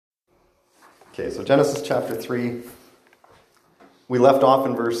Okay, so Genesis chapter 3. We left off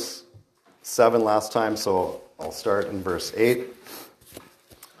in verse 7 last time, so I'll start in verse 8. It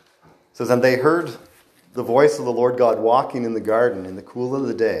says, "And they heard the voice of the Lord God walking in the garden in the cool of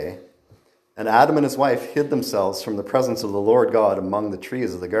the day, and Adam and his wife hid themselves from the presence of the Lord God among the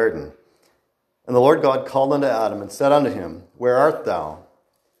trees of the garden. And the Lord God called unto Adam and said unto him, Where art thou?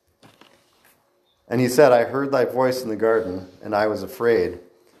 And he said, I heard thy voice in the garden, and I was afraid,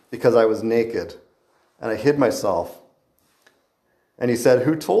 because I was naked, and I hid myself. And he said,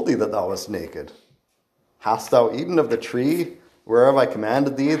 Who told thee that thou wast naked? Hast thou eaten of the tree whereof I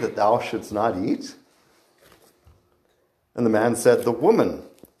commanded thee that thou shouldst not eat? And the man said, The woman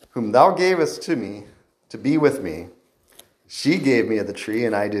whom thou gavest to me to be with me, she gave me of the tree,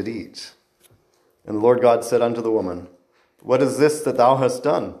 and I did eat. And the Lord God said unto the woman, What is this that thou hast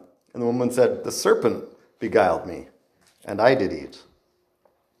done? And the woman said, The serpent beguiled me, and I did eat.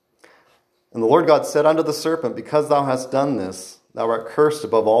 And the Lord God said unto the serpent, Because thou hast done this, thou art cursed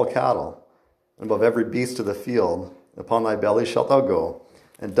above all cattle, and above every beast of the field. Upon thy belly shalt thou go,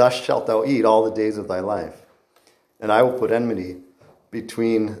 and dust shalt thou eat all the days of thy life. And I will put enmity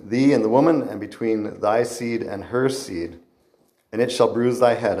between thee and the woman, and between thy seed and her seed. And it shall bruise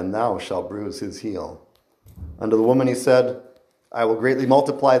thy head, and thou shalt bruise his heel. Unto the woman he said, I will greatly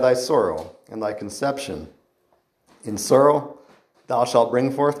multiply thy sorrow and thy conception. In sorrow thou shalt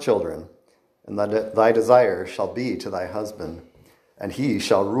bring forth children, and thy desire shall be to thy husband, and he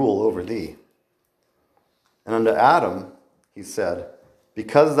shall rule over thee. And unto Adam he said,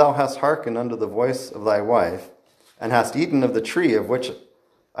 Because thou hast hearkened unto the voice of thy wife, and hast eaten of the tree of which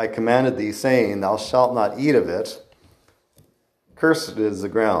I commanded thee, saying, Thou shalt not eat of it, cursed is the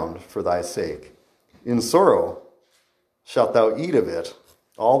ground for thy sake. In sorrow shalt thou eat of it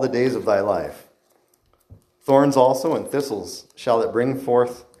all the days of thy life. Thorns also and thistles shall it bring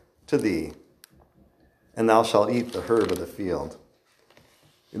forth to thee, and thou shalt eat the herb of the field.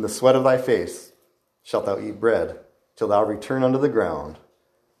 In the sweat of thy face shalt thou eat bread, till thou return unto the ground.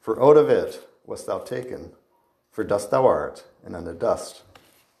 For out of it wast thou taken, for dust thou art, and unto dust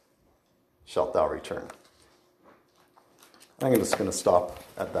shalt thou return." I'm just going to stop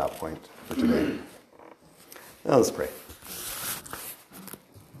at that point for today. Now let's pray.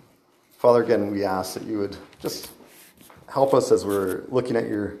 Father, again, we ask that you would just help us as we're looking at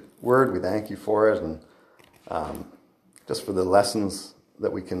your word. We thank you for it, and just for the lessons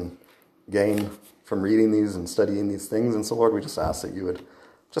that we can gain from reading these and studying these things. And so, Lord, we just ask that you would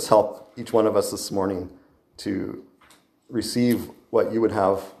just help each one of us this morning to receive what you would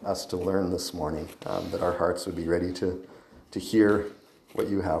have us to learn this morning, that our hearts would be ready to hear what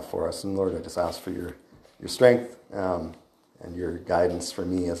you have for us. And Lord, I just ask for your strength and your guidance for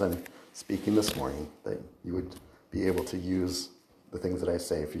me as I'm speaking this morning, that you would be able to use the things that I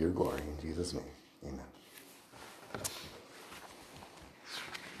say for your glory. In Jesus' name, amen.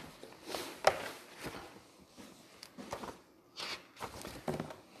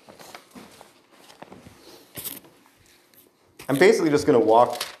 I'm basically just going to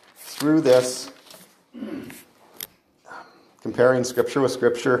walk through this, comparing Scripture with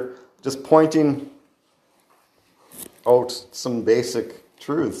Scripture, just pointing out some basic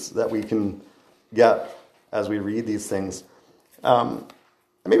truths that we can get as we read these things.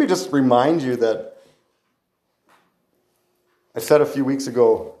 Maybe just remind you that I said a few weeks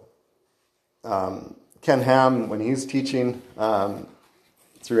ago, Ken Ham, when he's teaching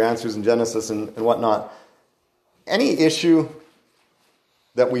through Answers in Genesis and whatnot, any issue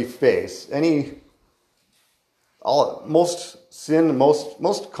that we face, most sin,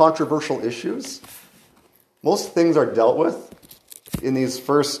 most controversial issues, most things are dealt with in these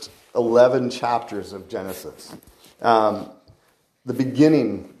first 11 chapters of Genesis. The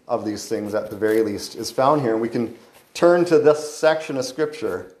beginning of these things, at the very least, is found here. And we can turn to this section of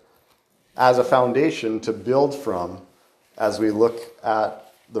Scripture as a foundation to build from as we look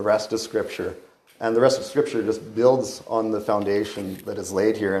at the rest of Scripture. And the rest of Scripture just builds on the foundation that is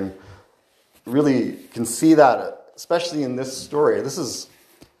laid here. And really can see that, especially in this story. This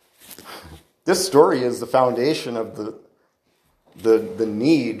story is the foundation of the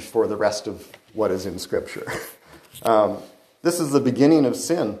need for the rest of what is in Scripture. This is the beginning of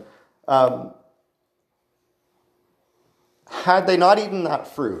sin. Had they not eaten that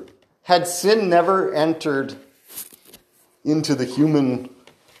fruit, had sin never entered into the human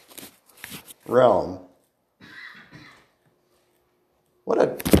realm, we'd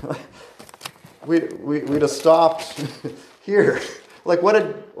have stopped here.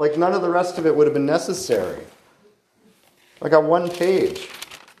 None of the rest of it would have been necessary. I got one page,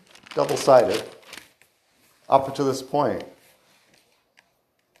 double-sided, up to this point.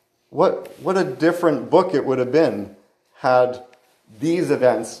 What a different book it would have been had these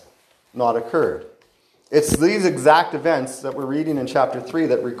events not occurred. It's these exact events that we're reading in chapter 3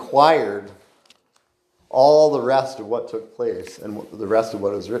 that required all the rest of what took place and the rest of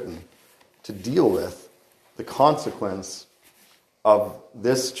what was written to deal with the consequence of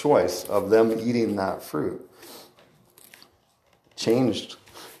this choice of them eating that fruit. Changed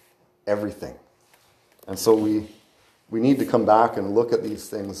everything. And so we need to come back and look at these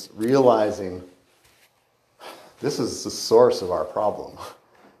things, realizing this is the source of our problem.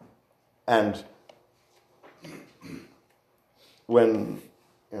 And when,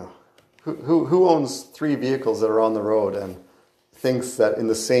 who owns 3 vehicles that are on the road and thinks that in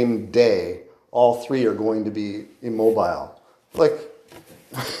the same day, all 3 are going to be immobile? Like,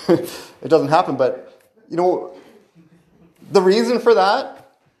 it doesn't happen, but, the reason for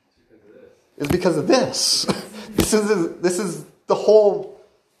that is because of this. This is the whole,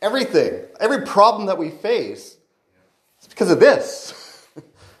 everything. Every problem that we face is because of this.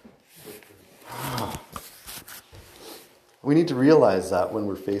 We need to realize that when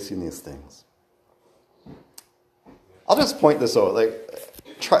we're facing these things. I'll just point this out.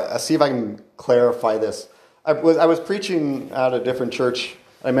 See if I can clarify this. I was preaching at a different church.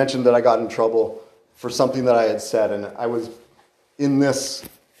 I mentioned that I got in trouble for something that I had said, and I was in this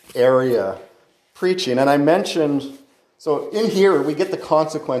area preaching, and I mentioned, so in here we get the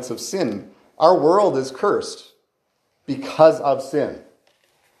consequence of sin. Our world is cursed because of sin.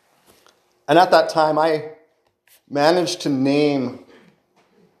 And at that time, I managed to name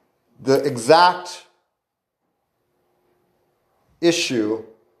the exact issue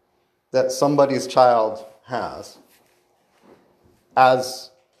that somebody's child has as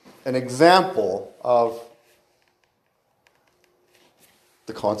an example of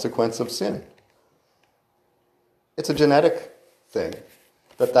the consequence of sin. It's a genetic thing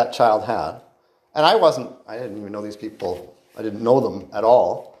that child had. And I didn't even know these people. I didn't know them at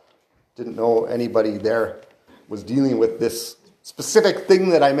all. Didn't know anybody there was dealing with this specific thing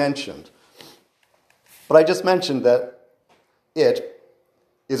that I mentioned. But I just mentioned that it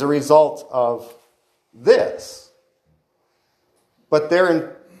is a result of this. But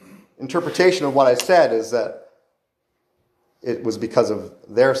their interpretation of what I said is that it was because of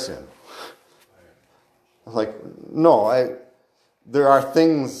their sin. I'm like, no, there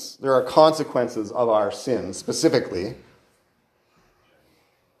are consequences of our sin specifically.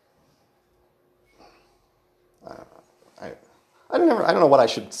 I don't know what I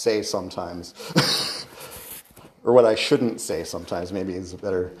should say sometimes. Or what I shouldn't say sometimes, maybe is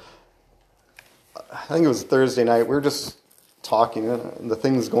better. I think it was Thursday night. We were just talking, and the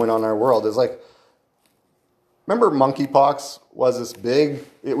things going on in our world is like, remember monkeypox was this big,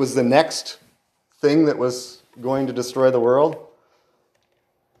 it was the next thing that was going to destroy the world?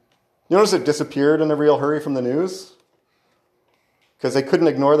 You notice it disappeared in a real hurry from the news? Because they couldn't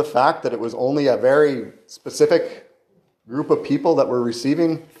ignore the fact that it was only a very specific group of people that were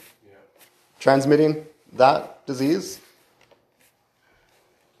transmitting that disease.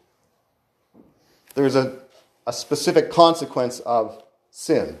 There's a specific consequence of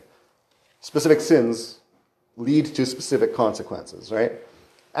sin. Specific sins lead to specific consequences, right?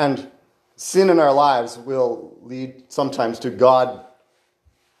 And sin in our lives will lead sometimes to God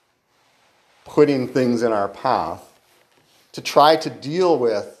putting things in our path to try to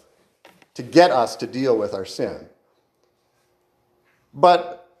get us to deal with our sin.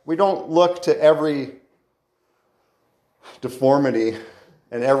 But we don't look to every deformity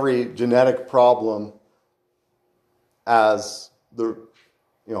and every genetic problem as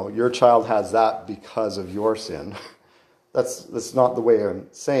your child has that because of your sin. That's not the way I'm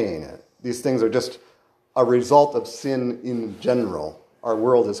saying it. These things are just a result of sin in general. Our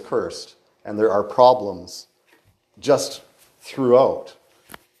world is cursed, and there are problems just throughout.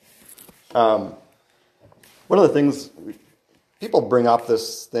 One of the things, people bring up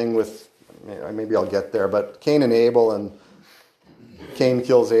this thing with, maybe I'll get there, but Cain and Abel, and Cain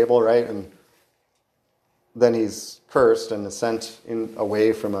kills Abel, right? And then he's cursed and is sent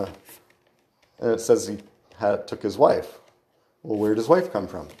away from and it says he took his wife. Well, where did his wife come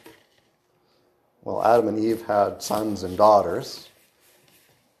from? Well, Adam and Eve had sons and daughters.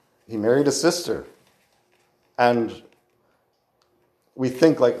 He married a sister. And we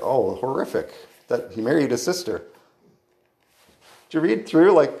think like, oh, horrific that he married a sister. Did you read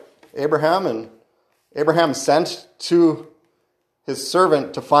through Abraham sent to his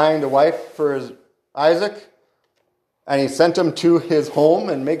servant to find a wife for Isaac, and he sent him to his home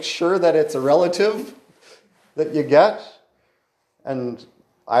and make sure that it's a relative that you get. And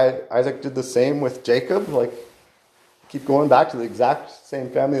Isaac did the same with Jacob, keep going back to the exact same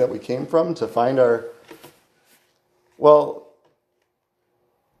family that we came from to find our... Well,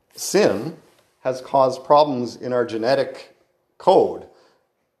 sin has caused problems in our genetic code.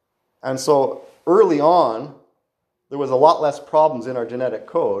 And so early on, there was a lot less problems in our genetic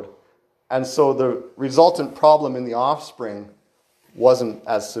code. And so the resultant problem in the offspring wasn't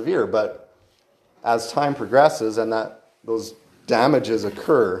as severe. But as time progresses and that those damages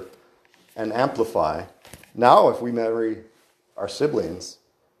occur and amplify, now if we marry our siblings,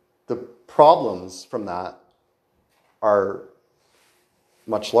 the problems from that are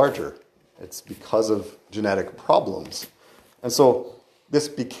much larger. It's because of genetic problems. And so this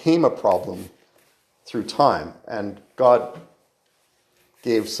became a problem through time, and God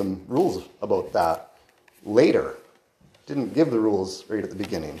gave some rules about that later. Didn't give the rules right at the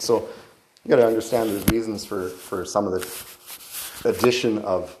beginning. So you got to understand there's reasons for some of the addition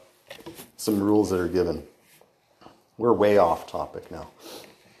of some rules that are given. We're way off topic now.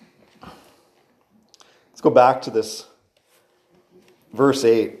 Let's go back to this verse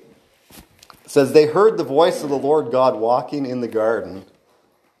 8. It says, they heard the voice of the Lord God walking in the garden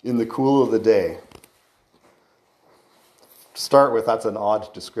in the cool of the day. To start with, that's an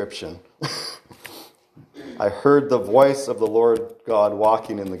odd description. I heard the voice of the Lord God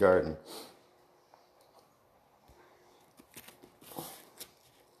walking in the garden.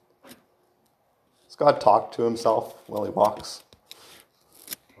 Does God talk to himself while he walks?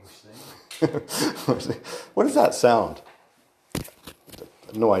 What does that sound?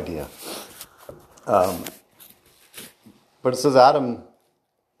 No idea. But it says Adam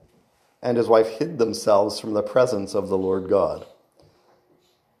and his wife hid themselves from the presence of the Lord God.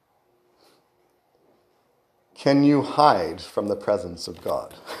 Can you hide from the presence of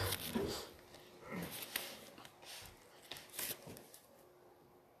God?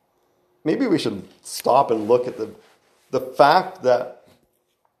 Maybe we should stop and look at the fact that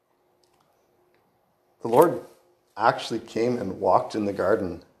the Lord actually came and walked in the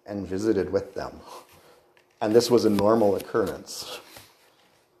garden and visited with them. And this was a normal occurrence.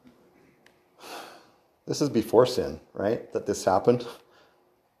 This is before sin, right? That this happened.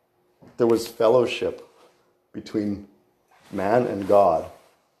 There was fellowship between man and God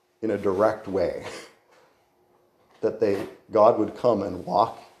in a direct way. That God would come and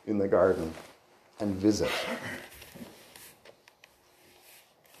walk in the garden and visit.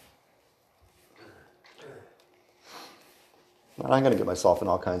 I'm going to get myself in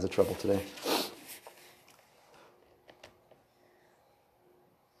all kinds of trouble today.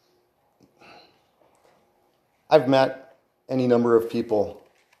 I've met any number of people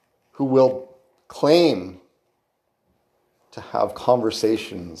who will claim to have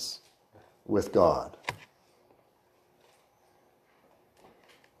conversations with God.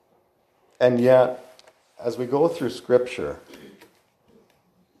 And yet, as we go through Scripture,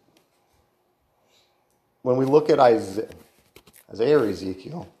 when we look at Isaiah or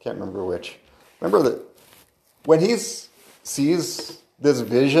Ezekiel, can't remember which. Remember that when he sees this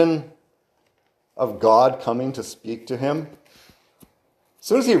vision of God coming to speak to him, as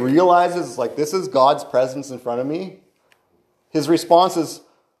soon as he realizes, like, this is God's presence in front of me, his response is,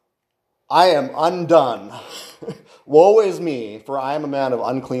 I am undone. Woe is me, for I am a man of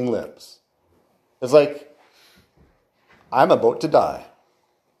unclean lips. It's like, I'm about to die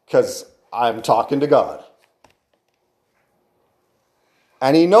because I'm talking to God.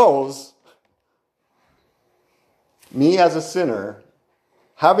 And he knows me as a sinner,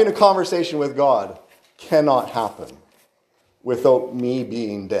 having a conversation with God cannot happen without me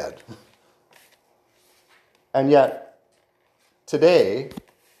being dead. And yet, today,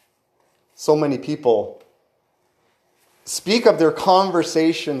 so many people speak of their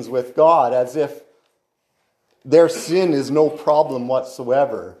conversations with God as if their sin is no problem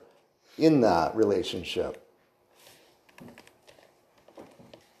whatsoever in that relationship.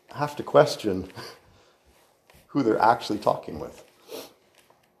 I have to question who they're actually talking with.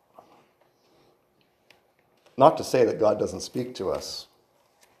 Not to say that God doesn't speak to us,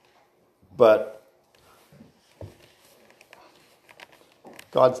 but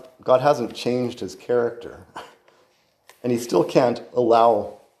God hasn't changed his character. And he still can't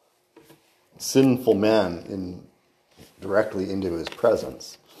allow sinful man directly into his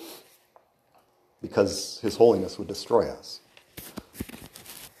presence, because his holiness would destroy us.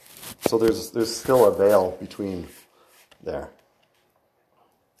 So there's still a veil between there.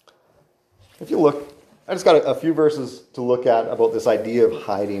 If you look, I just got a few verses to look at about this idea of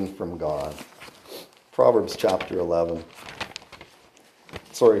hiding from God. Proverbs chapter 11.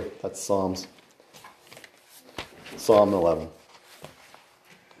 Sorry, that's Psalms. Psalm 11.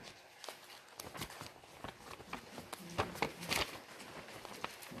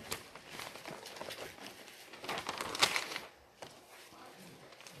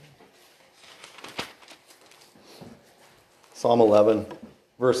 Psalm 11,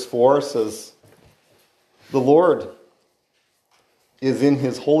 verse 4 says, "The Lord is in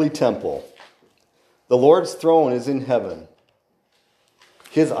his holy temple. The Lord's throne is in heaven.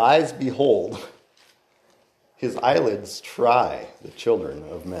 His eyes behold, his eyelids try the children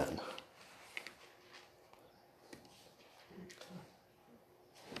of men."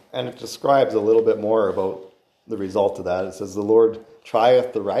 And it describes a little bit more about the result of that. It says, "The Lord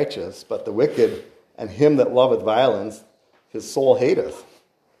trieth the righteous, but the wicked and him that loveth violence, his soul hateth.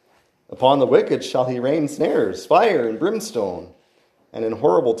 Upon the wicked shall he rain snares, fire, and brimstone, and in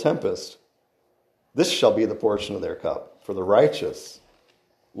horrible tempest. This shall be the portion of their cup. For the righteous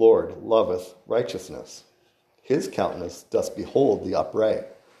Lord loveth righteousness. His countenance doth behold the upright."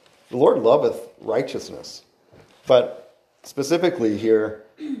 The Lord loveth righteousness. But specifically here,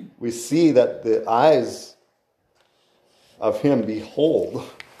 we see that the eyes of him behold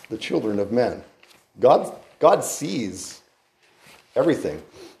the children of men. God sees everything.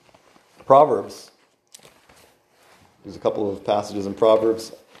 Proverbs. There's a couple of passages in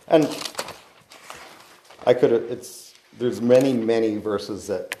Proverbs. And there's many verses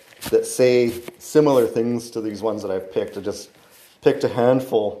that say similar things to these ones that I've picked. I just picked a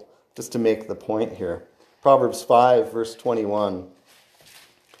handful just to make the point here. Proverbs 5, verse 21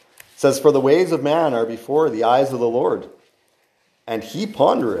 says, "For the ways of man are before the eyes of the Lord, and he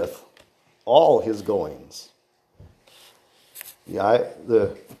pondereth all his goings."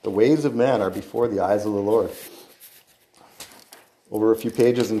 The ways of man are before the eyes of the Lord. Over a few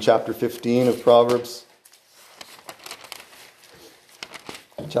pages in chapter 15 of Proverbs,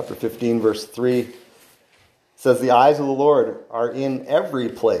 chapter 15, verse 3, says, "The eyes of the Lord are in every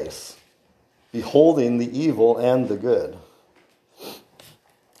place, beholding the evil and the good."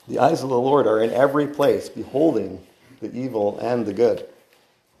 The eyes of the Lord are in every place, beholding the evil and the good.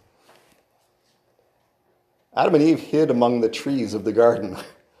 Adam and Eve hid among the trees of the garden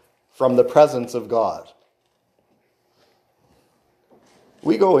from the presence of God.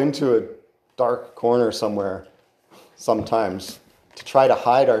 We go into a dark corner somewhere sometimes to try to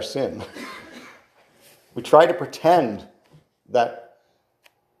hide our sin. We try to pretend that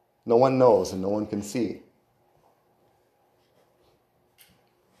no one knows and no one can see.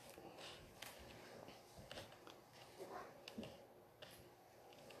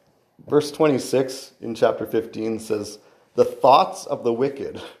 Verse 26 in chapter 15 says, "The thoughts of the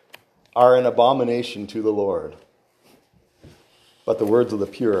wicked are an abomination to the Lord, but the words of the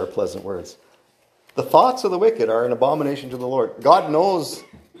pure are pleasant words." The thoughts of the wicked are an abomination to the Lord. God knows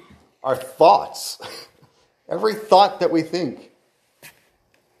our thoughts. Every thought that we think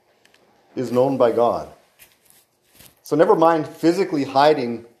is known by God. So never mind physically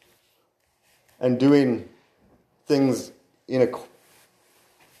hiding and doing things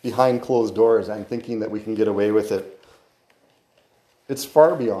behind closed doors and thinking that we can get away with it. It's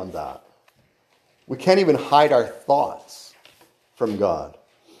far beyond that. We can't even hide our thoughts from God.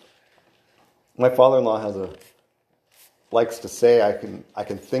 My father-in-law likes to say, I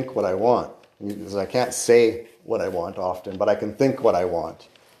can think what I want. He says, I can't say what I want often, but I can think what I want.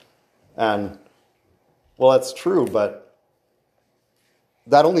 And, well, that's true, but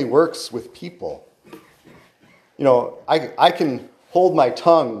that only works with people. You know, I can hold my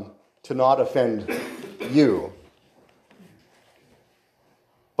tongue to not offend you.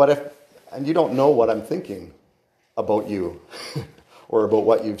 And you don't know what I'm thinking about you or about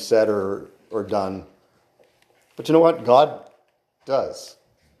what you've said or done. But you know what? God does.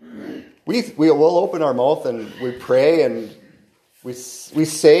 We'll open our mouth and we pray and we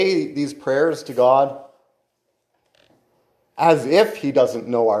say these prayers to God as if he doesn't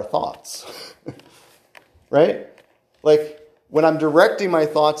know our thoughts. Right? Like, when I'm directing my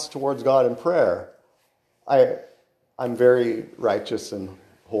thoughts towards God in prayer, I'm very righteous and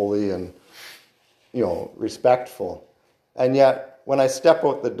holy and, respectful. And yet, when I step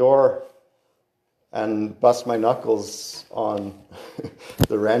out the door and bust my knuckles on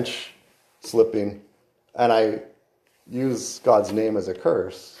the wrench slipping, and I use God's name as a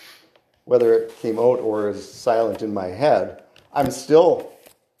curse, whether it came out or is silent in my head, I'm still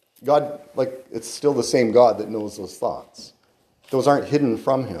God, it's still the same God that knows those thoughts. Those aren't hidden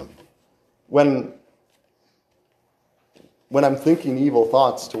from him. When I'm thinking evil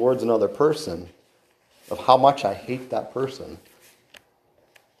thoughts towards another person, of how much I hate that person,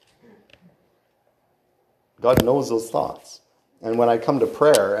 God knows those thoughts. And when I come to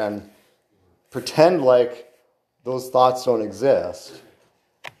prayer and pretend like those thoughts don't exist,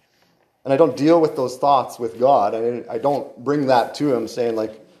 and I don't deal with those thoughts with God, I don't bring that to him saying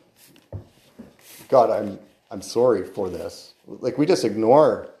God, I'm sorry for this. We just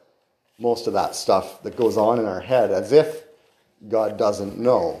ignore most of that stuff that goes on in our head as if God doesn't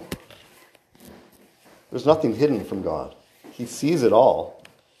know. There's nothing hidden from God. He sees it all,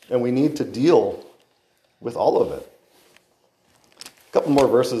 and we need to deal with all of it. A couple more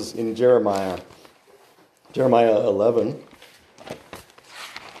verses in Jeremiah. Jeremiah 11.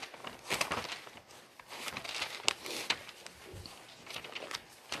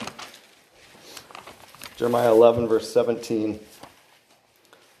 Jeremiah 11, verse 17. It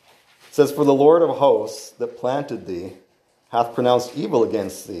says, "For the Lord of hosts that planted thee hath pronounced evil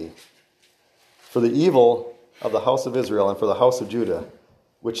against thee, for the evil of the house of Israel and for the house of Judah,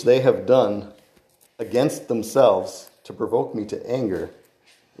 which they have done against themselves to provoke me to anger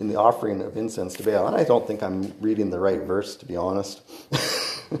in the offering of incense to Baal." And I don't think I'm reading the right verse, to be honest.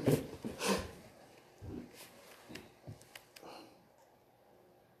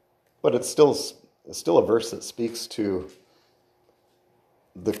 But it's still a verse that speaks to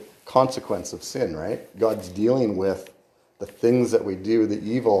the consequence of sin, right? God's dealing with the things that we do, the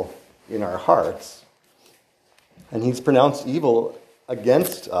evil in our hearts. And he's pronounced evil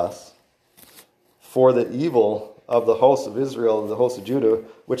against us for the evil of the house of Israel, the house of Judah,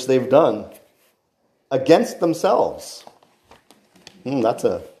 which they've done against themselves. That's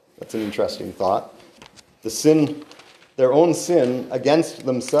an interesting thought. Their own sin against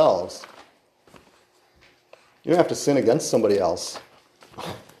themselves. You don't have to sin against somebody else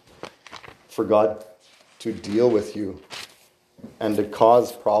for God to deal with you and to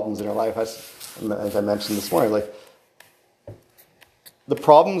cause problems in our life. As I mentioned this morning, like the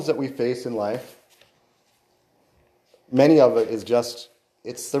problems that we face in life, many of it is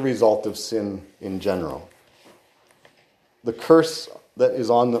it's the result of sin in general. The curse that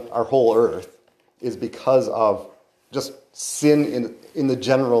is on our whole earth is because of just sin in the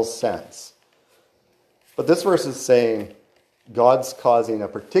general sense. But this verse is saying God's causing a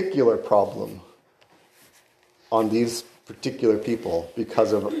particular problem on these particular people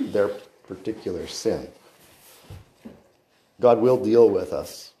because of their particular sin. God will deal with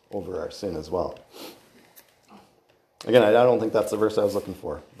us over our sin as well. Again, I don't think that's the verse I was looking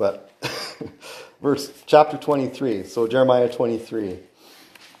for, but chapter 23, so Jeremiah 23.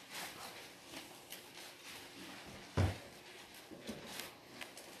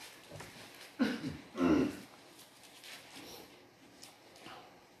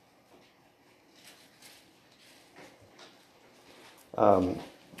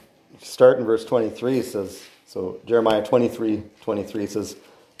 Start in verse 23, it says, so Jeremiah 23 says,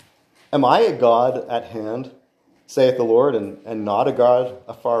 "Am I a God at hand, saith the Lord, and not a God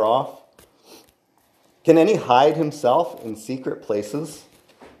afar off? Can any hide himself in secret places,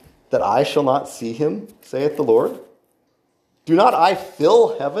 that I shall not see him, saith the Lord? Do not I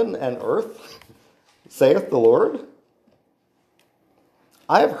fill heaven and earth, saith the Lord?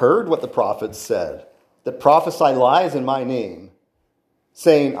 I have heard what the prophets said, that prophesy lies in my name,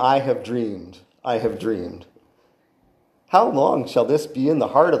 saying, I have dreamed, I have dreamed. How long shall this be in the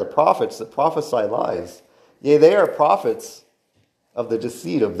heart of the prophets that prophesy lies? Yea, they are prophets of the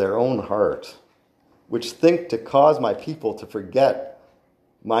deceit of their own heart, which think to cause my people to forget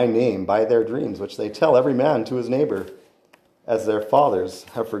my name by their dreams, which they tell every man to his neighbor, as their fathers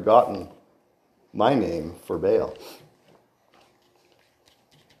have forgotten my name for Baal."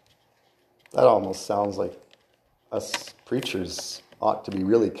 That almost sounds like us preachers ought to be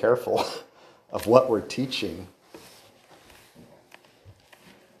really careful of what we're teaching.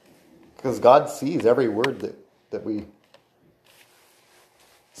 Because God sees every word that we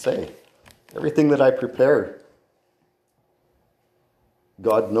say. Everything that I prepare,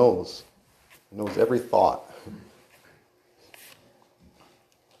 God knows. He knows every thought.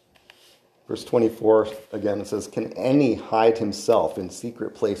 Verse 24 again, it says, "Can any hide himself in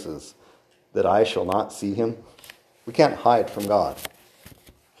secret places, that I shall not see him?" We can't hide from God.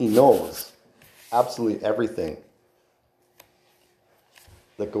 He knows absolutely everything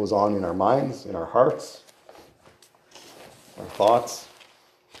that goes on in our minds, in our hearts, our thoughts,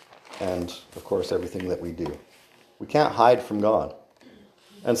 and, of course, everything that we do. We can't hide from God.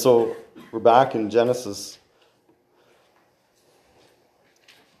 And so we're back in Genesis.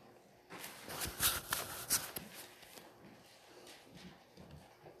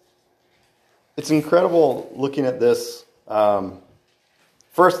 It's incredible looking at this.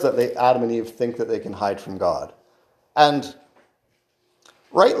 First, that Adam and Eve think that they can hide from God. And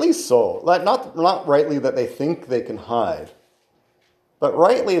rightly so. Not rightly that they think they can hide, but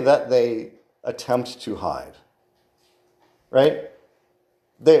rightly that they attempt to hide. Right?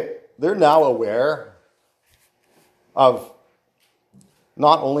 They're now aware of,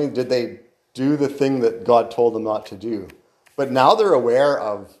 not only did they do the thing that God told them not to do, but now they're aware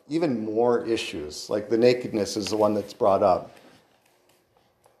of even more issues. Like the nakedness is the one that's brought up.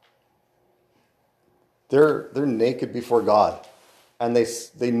 they're naked before God, and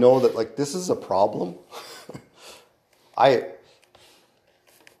they know that like this is a problem.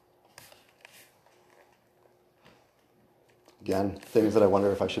 Again, things that I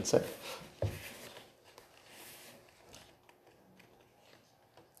wonder if I should say.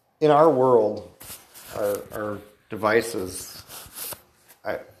 In our world, our devices,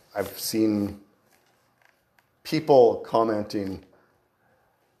 I've seen people commenting,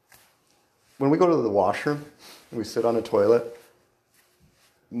 when we go to the washroom and we sit on a toilet,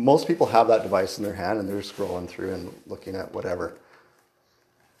 most people have that device in their hand and they're scrolling through and looking at whatever.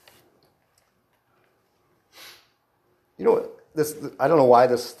 You know what? I don't know why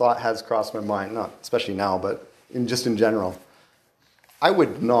this thought has crossed my mind, not especially now, but just in general. I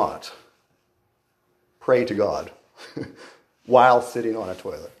would not pray to God while sitting on a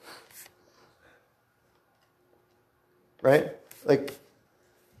toilet. Right? Like,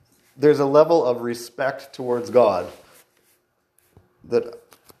 there's a level of respect towards God that,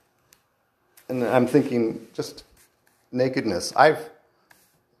 and I'm thinking just nakedness. I've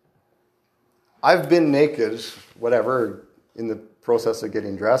been naked, whatever, in the process of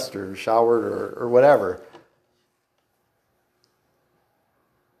getting dressed or showered or whatever.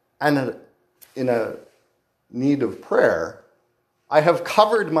 And in a need of prayer, I have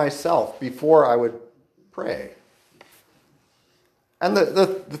covered myself before I would pray. And the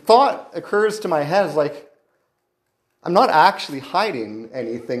thought occurs to my head is like, I'm not actually hiding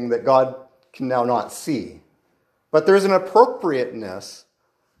anything that God can now not see. But there's an appropriateness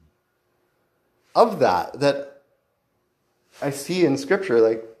of that I see in Scripture.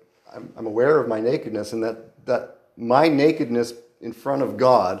 Like, I'm aware of my nakedness, and that my nakedness in front of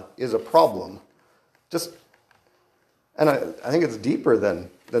God is a problem. And I think it's deeper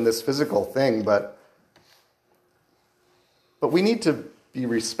than this physical thing, but we need to be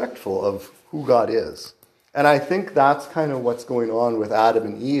respectful of who God is. And I think that's kind of what's going on with Adam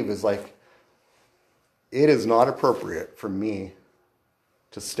and Eve, is like, it is not appropriate for me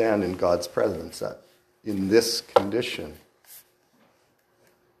to stand in God's presence in this condition.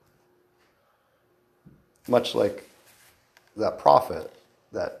 Much like that prophet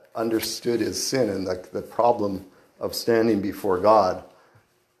that understood his sin and the problem of standing before God.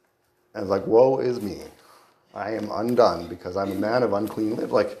 And like, woe is me. I am undone because I'm a man of unclean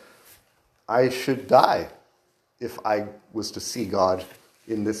lips. Like, I should die if I was to see God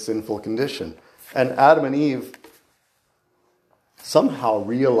in this sinful condition. And Adam and Eve somehow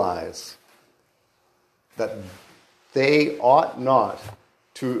realize that they ought not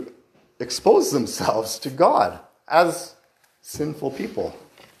to expose themselves to God as sinful people.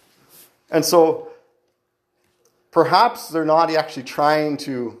 And so perhaps they're not actually trying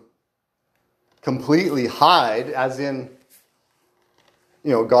to completely hide, as in,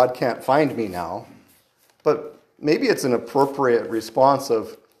 God can't find me now. But maybe it's an appropriate response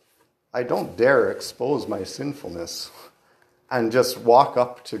of, I don't dare expose my sinfulness and just walk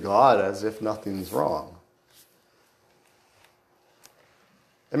up to God as if nothing's wrong.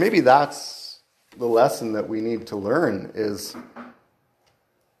 And maybe that's the lesson that we need to learn, is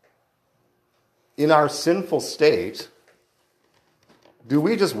in our sinful state, do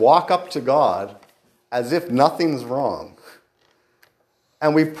we just walk up to God as if nothing's wrong?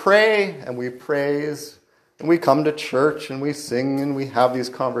 And we pray and we praise and we come to church and we sing and we have these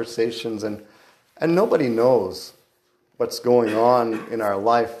conversations, and nobody knows what's going on in our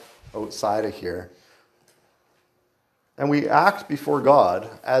life outside of here. And we act before God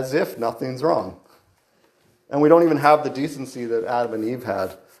as if nothing's wrong. And we don't even have the decency that Adam and Eve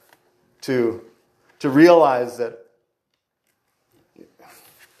had to realize that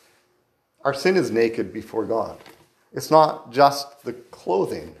our sin is naked before God. It's not just the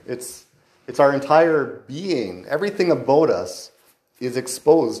clothing. It's our entire being. Everything about us is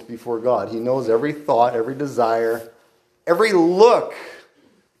exposed before God. He knows every thought, every desire, every look.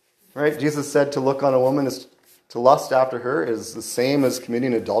 Right? Jesus said to look on a woman, is to lust after her, is the same as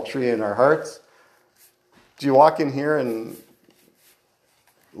committing adultery in our hearts. Do you walk in here and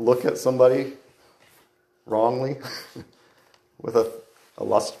look at somebody wrongly with a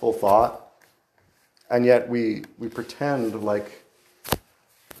lustful thought? And yet we pretend like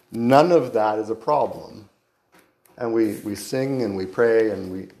none of that is a problem. And we sing and we pray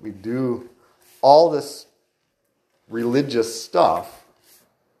and we do all this religious stuff,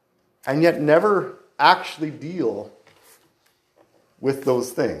 and yet never actually deal with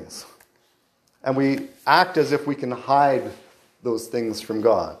those things. And we act as if we can hide those things from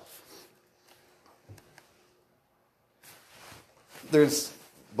God. There's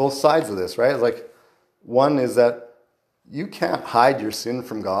both sides of this, right? Like, one is that you can't hide your sin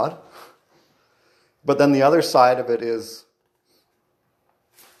from God. But then the other side of it is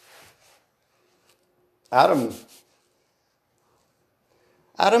Adam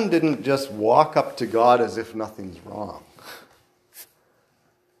didn't just walk up to God as if nothing's wrong.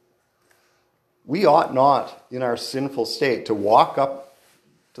 We ought not, in our sinful state, to walk up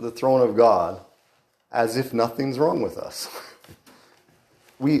to the throne of God as if nothing's wrong with us.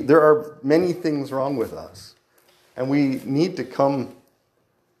 There are many things wrong with us. And we need to come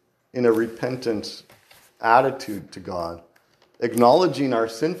in a repentant attitude to God, acknowledging our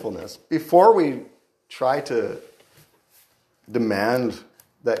sinfulness before we try to demand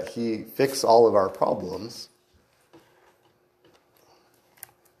that He fix all of our problems.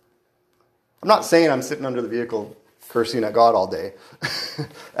 I'm not saying I'm sitting under the vehicle cursing at God all day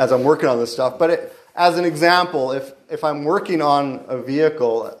as I'm working on this stuff, but as an example, if I'm working on a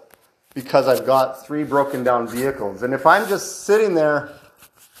vehicle because I've got 3 broken down vehicles, and if I'm just sitting there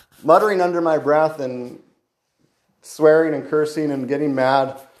muttering under my breath and swearing and cursing and getting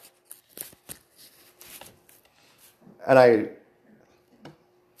mad, and I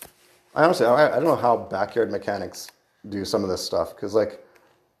honestly, I don't know how backyard mechanics do some of this stuff, because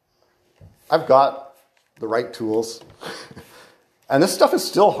I've got the right tools, and this stuff is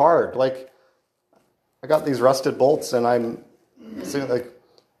still hard. I got these rusted bolts, and I'm sitting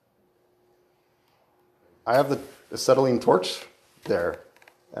I have the acetylene torch there,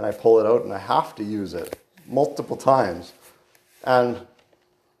 and I pull it out, and I have to use it multiple times. And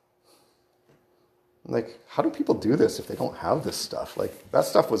how do people do this if they don't have this stuff? That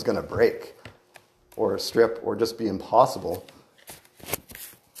stuff was going to break or strip or just be impossible.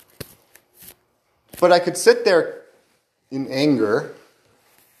 But I could sit there in anger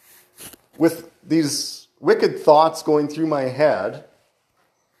with these wicked thoughts going through my head,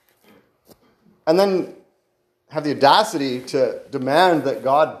 and then have the audacity to demand that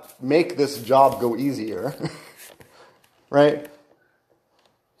God make this job go easier. Right?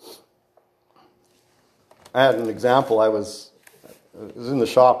 I had an example. I was in the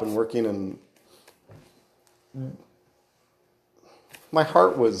shop and working, and my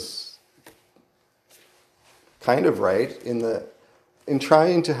heart was kind of right in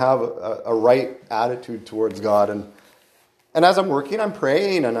trying to have a right attitude towards God. And as I'm working, I'm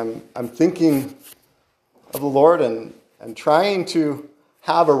praying, and I'm thinking of the Lord and trying to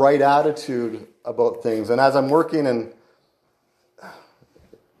have a right attitude about things. And as I'm working, and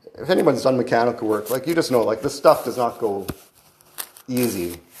if anyone's done mechanical work, you just know, this stuff does not go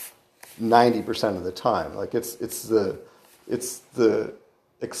easy 90% of the time. It's the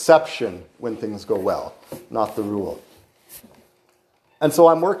exception when things go well, not the rule. And so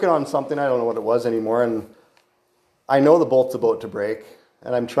I'm working on something, I don't know what it was anymore, and I know the bolt's about to break,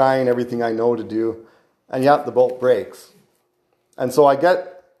 and I'm trying everything I know to do, and yet the bolt breaks. And so I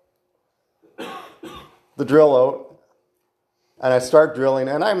get the drill out, and I start drilling,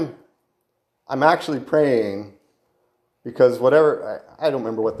 and I'm actually praying, because whatever, I don't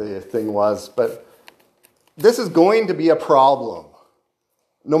remember what the thing was, but this is going to be a problem.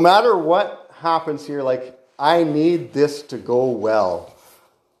 No matter what happens here, I need this to go well.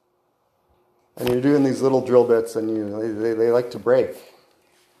 And you're doing these little drill bits, and they like to break.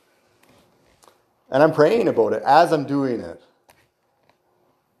 And I'm praying about it as I'm doing it.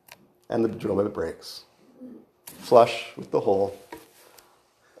 And the drill bit breaks. Flush with the hole.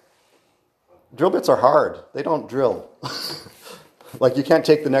 Drill bits are hard. They don't drill. You can't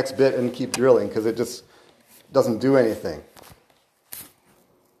take the next bit and keep drilling, because it just doesn't do anything.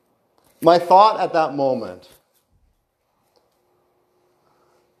 My thought at that moment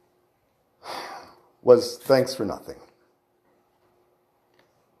was thanks for nothing.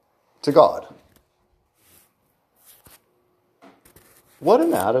 To God. What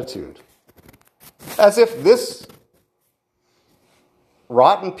an attitude. As if this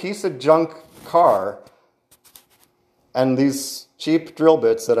rotten piece of junk car and these cheap drill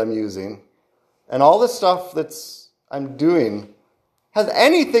bits that I'm using and all this stuff I'm doing has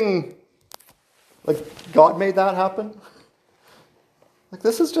anything, God made that happen?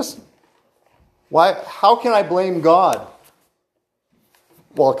 This is just, why? How can I blame God?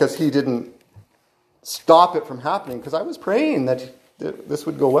 Well, because He didn't stop it from happening, because I was praying that this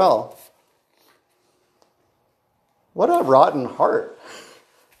would go well. What a rotten heart.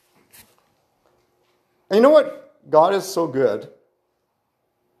 And you know what? God is so good.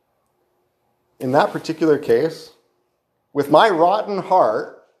 In that particular case, with my rotten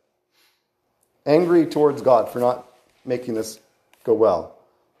heart, angry towards God for not making this go well,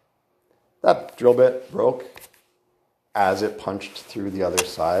 that drill bit broke as it punched through the other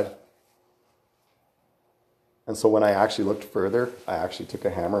side. And so when I actually looked further, I actually took a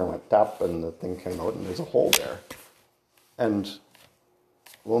hammer and went tap, and the thing came out, and there's a hole there. And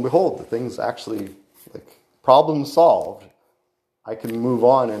lo and behold, the thing's actually, problem solved. I can move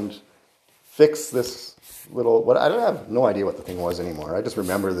on and fix this little, I don't have no idea what the thing was anymore. I just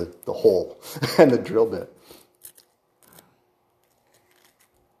remember the hole and the drill bit.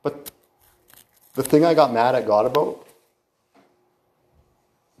 But the thing I got mad at God about,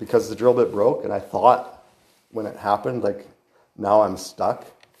 because the drill bit broke, and I thought when it happened, now I'm stuck.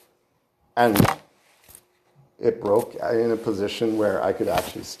 And it broke in a position where I could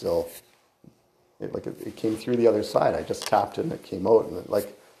actually still, it came through the other side. I just tapped it and it came out, and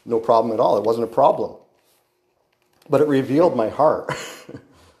no problem at all. It wasn't a problem. But it revealed my heart.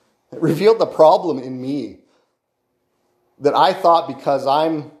 It revealed the problem in me that I thought, because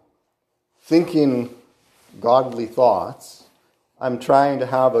I'm thinking godly thoughts, I'm trying to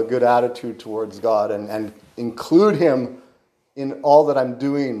have a good attitude towards God and include Him in all that I'm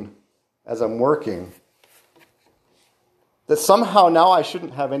doing as I'm working, that somehow now I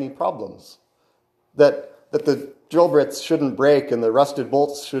shouldn't have any problems. That the drill bits shouldn't break and the rusted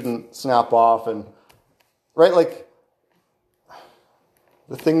bolts shouldn't snap off, and the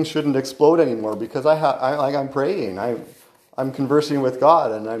thing shouldn't explode anymore because I'm praying, I'm conversing with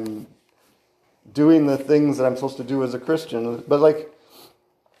God, and I'm doing the things that I'm supposed to do as a Christian. But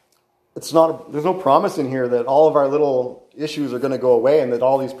there's no promise in here that all of our little issues are going to go away and that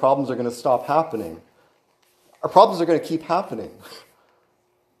all these problems are going to stop happening. Our problems are going to keep happening.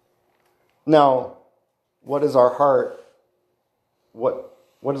 Now, what is our heart? What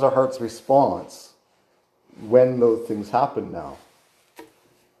is our heart's response when those things happen now?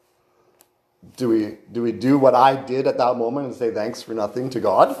 Do we do what I did at that moment and say thanks for nothing to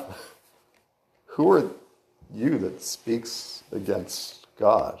God? Who are you that speaks against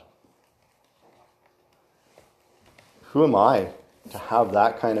God? Who am I to have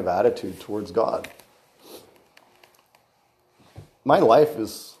that kind of attitude towards God? My life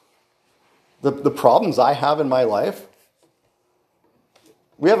is, the problems I have in my life,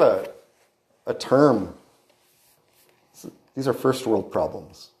 we have a term. These are first world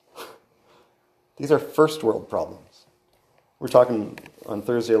problems. These are first world problems. We're talking on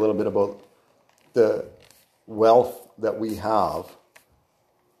Thursday a little bit about the wealth that we have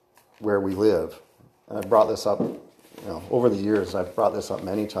where we live. And I've brought this up, over the years, I've brought this up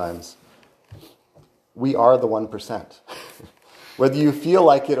many times. We are the 1%. Whether you feel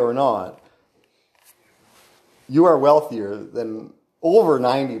like it or not, you are wealthier than over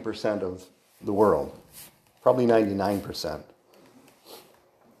 90% of the world. Probably 99%.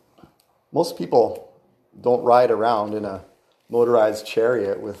 Most people don't ride around in a motorized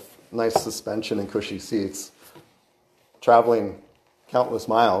chariot with nice suspension and cushy seats, traveling countless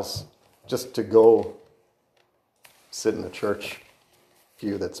miles just to go sit in a church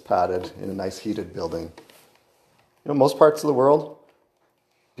pew that's padded in a nice heated building. Most parts of the world,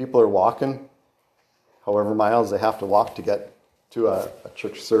 people are walking however miles they have to walk to get to a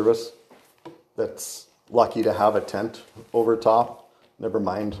church service that's lucky to have a tent over top. Never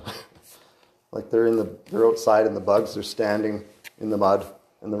mind. They're outside in the bugs, they're standing in the mud,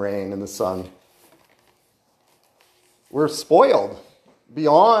 in the rain, in the sun. We're spoiled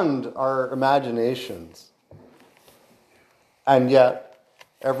beyond our imaginations. And yet,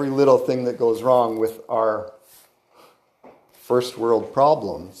 every little thing that goes wrong with our first world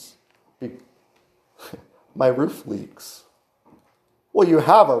problems, my roof leaks. Well, you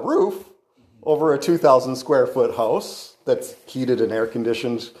have a roof over a 2,000 square foot house that's heated and air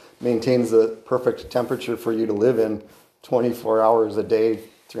conditioned, maintains the perfect temperature for you to live in 24 hours a day,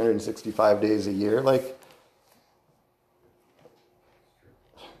 365 days a year.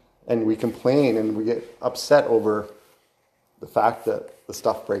 And we complain and we get upset over the fact that the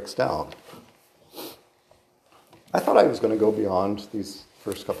stuff breaks down. I thought I was going to go beyond these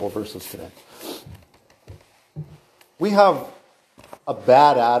first couple of verses today. We have a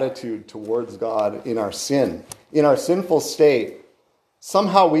bad attitude towards God in our sin. In our sinful state,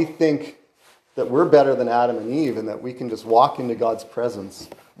 somehow we think that we're better than Adam and Eve and that we can just walk into God's presence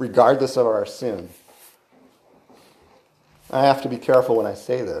regardless of our sin. I have to be careful when I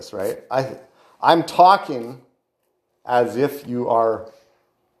say this, right? I'm talking as if you are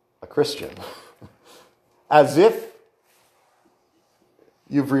a Christian. As if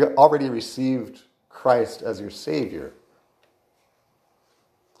you've already received Christ as your Savior.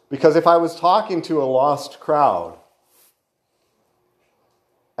 Because if I was talking to a lost crowd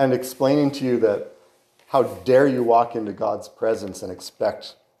and explaining to you that how dare you walk into God's presence and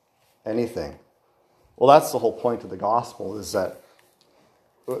expect anything, well, that's the whole point of the gospel, is that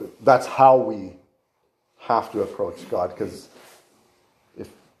that's how we have to approach God, because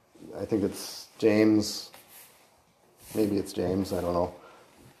I think it's James, maybe it's James, I don't know,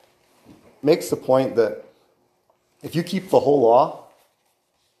 makes the point that if you keep the whole law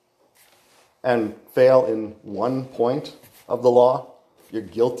and fail in one point of the law, you're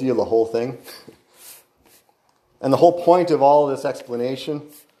guilty of the whole thing. And the whole point of all of this explanation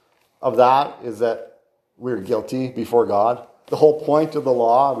of that is that we're guilty before God. The whole point of the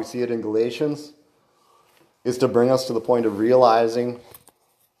law, we see it in Galatians, is to bring us to the point of realizing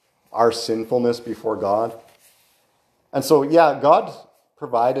our sinfulness before God. And so, yeah, God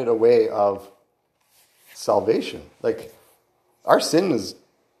provided a way of salvation. Like, our sin is,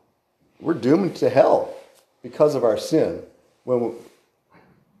 we're doomed to hell because of our sin. When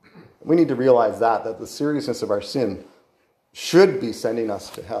we need to realize that the seriousness of our sin should be sending us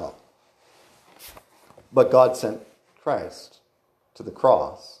to hell. But God sent Christ to the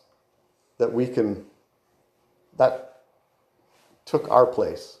cross that took our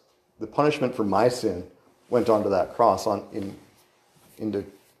place. The punishment for my sin went onto that cross into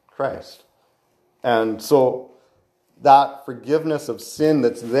Christ. And so that forgiveness of sin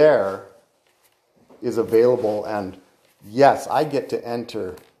that's there is available, and yes, I get to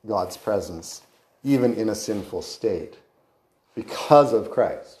enter God's presence even in a sinful state because of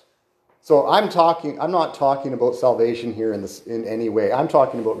Christ. So I'm not talking about salvation here in any way. I'm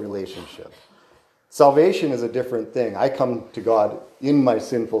talking about relationship. Salvation is a different thing. I come to God in my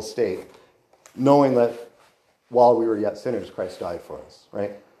sinful state, knowing that while we were yet sinners, Christ died for us,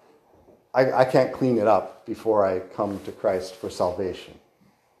 right? I can't clean it up before I come to Christ for salvation.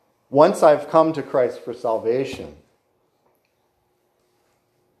 Once I've come to Christ for salvation,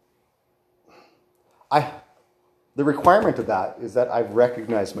 the requirement of that is that I've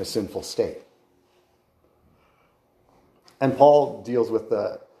recognized my sinful state. And Paul deals with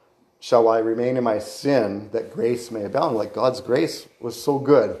shall I remain in my sin that grace may abound? Like, God's grace was so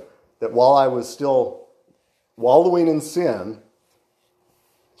good that while I was still wallowing in sin,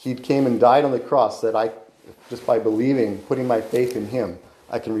 he came and died on the cross that I, just by believing, putting my faith in him,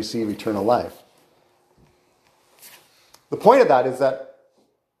 I can receive eternal life. The point of that is that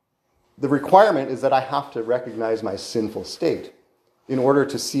the requirement is that I have to recognize my sinful state in order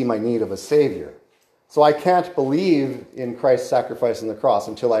to see my need of a Savior. So I can't believe in Christ's sacrifice on the cross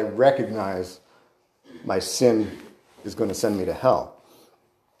until I recognize my sin is going to send me to hell.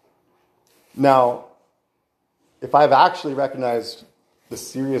 Now, if I've actually recognized the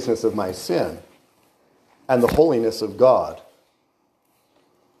seriousness of my sin and the holiness of God,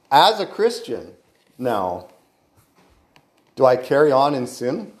 as a Christian now, do I carry on in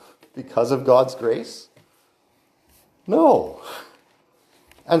sin because of God's grace? No.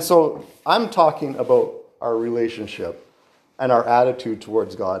 And so I'm talking about our relationship and our attitude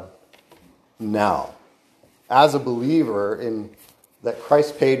towards God now. As a believer in that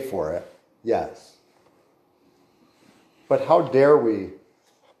Christ paid for it, yes. But how dare we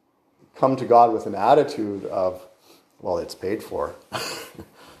come to God with an attitude of, well, it's paid for.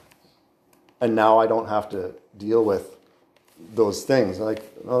 And now I don't have to deal with those things.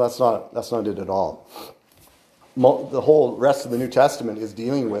 Like, no, that's not it at all. The whole rest of the New Testament is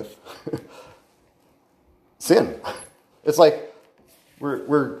dealing with sin. It's like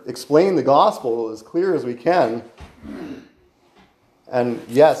we're explaining the gospel as clear as we can. And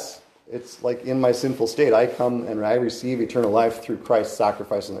yes, it's like in my sinful state, I come and I receive eternal life through Christ's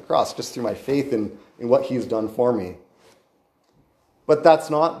sacrifice on the cross, just through my faith in what he's done for me. But that's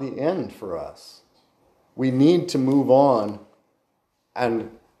not the end for us. We need to move on and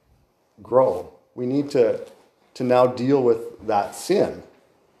grow. We need to now deal with that sin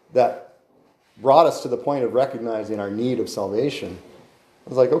that brought us to the point of recognizing our need of salvation. I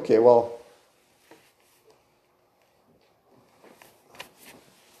was like, okay, well,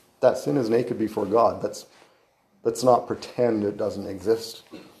 that sin is naked before God. Let's not pretend it doesn't exist.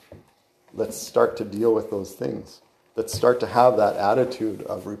 Let's start to deal with those things. Let's start to have that attitude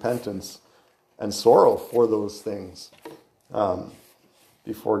of repentance and sorrow for those things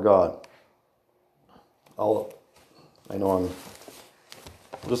before God. I'll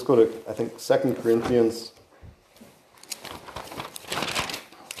just go to, I think, 2 Corinthians.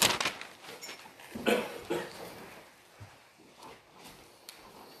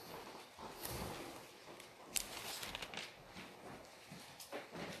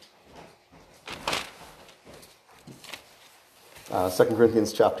 Second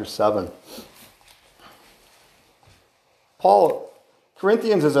Corinthians chapter 7.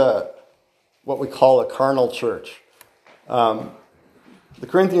 Corinthians is what we call a carnal church. The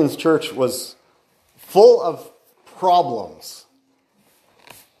Corinthians church was full of problems.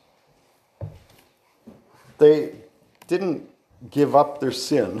 they didn't give up their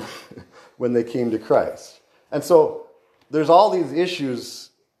sin when they came to Christ. And so there's all these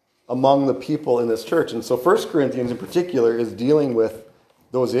issues among the people in this church. And so 1 Corinthians in particular is dealing with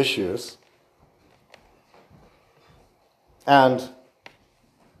those issues. And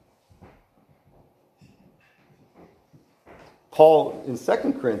Paul in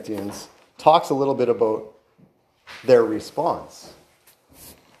 2 Corinthians talks a little bit about their response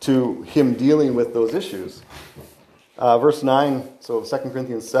to him dealing with those issues. Verse 9, so 2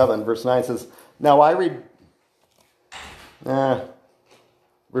 Corinthians 7, verse 9 says, now I read,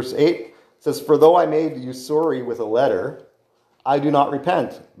 verse 8 says, for though I made you sorry with a letter, I do not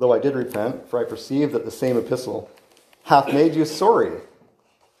repent, though I did repent, for I perceive that the same epistle hath made you sorry,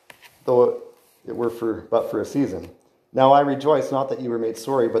 though it were but for a season. Now I rejoice not that you were made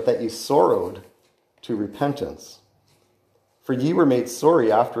sorry, but that you sorrowed to repentance. For ye were made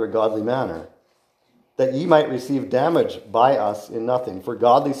sorry after a godly manner, that ye might receive damage by us in nothing. For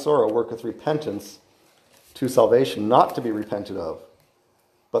godly sorrow worketh repentance to salvation, not to be repented of,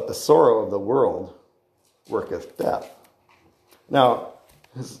 but the sorrow of the world worketh death. Now,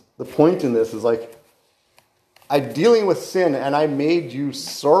 the point in this is like, I'm dealing with sin and I made you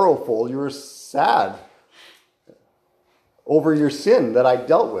sorrowful. You were sad over your sin that I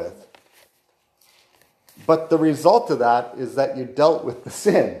dealt with. But the result of that is that you dealt with the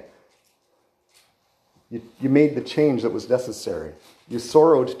sin. You made the change that was necessary. You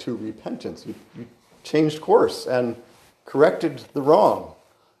sorrowed to repentance. You changed course and corrected the wrong.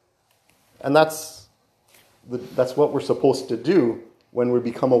 And that's what we're supposed to do when we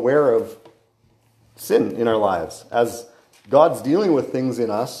become aware of sin in our lives. As God's dealing with things in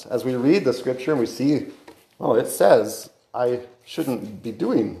us, as we read the scripture and we see, oh, it says, I shouldn't be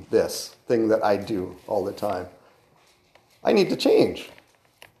doing this thing that I do all the time. I need to change.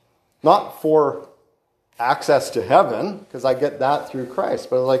 Not for access to heaven, because I get that through Christ,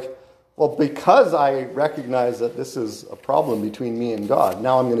 but like, well, because I recognize that this is a problem between me and God,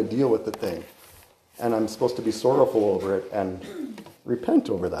 now I'm going to deal with the thing. And I'm supposed to be sorrowful over it and repent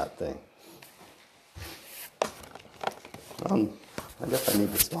over that thing. I guess I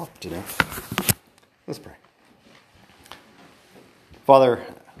need to stop today. Let's pray. Father,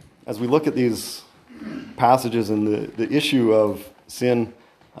 as we look at these passages and the issue of sin,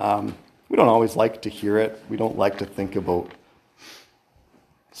 we don't always like to hear it. We don't like to think about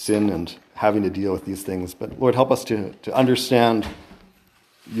sin and having to deal with these things. But Lord, help us to understand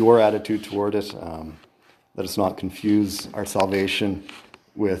your attitude toward it. Let us not confuse our salvation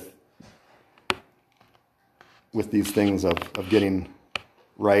with these things of getting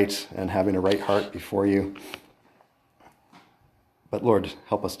right and having a right heart before you. But Lord,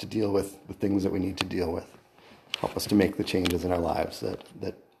 help us to deal with the things that we need to deal with. Help us to make the changes in our lives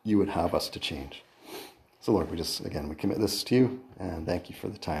that you would have us to change. So Lord, we commit this to you and thank you for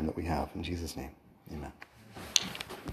the time that we have. In Jesus' name, amen.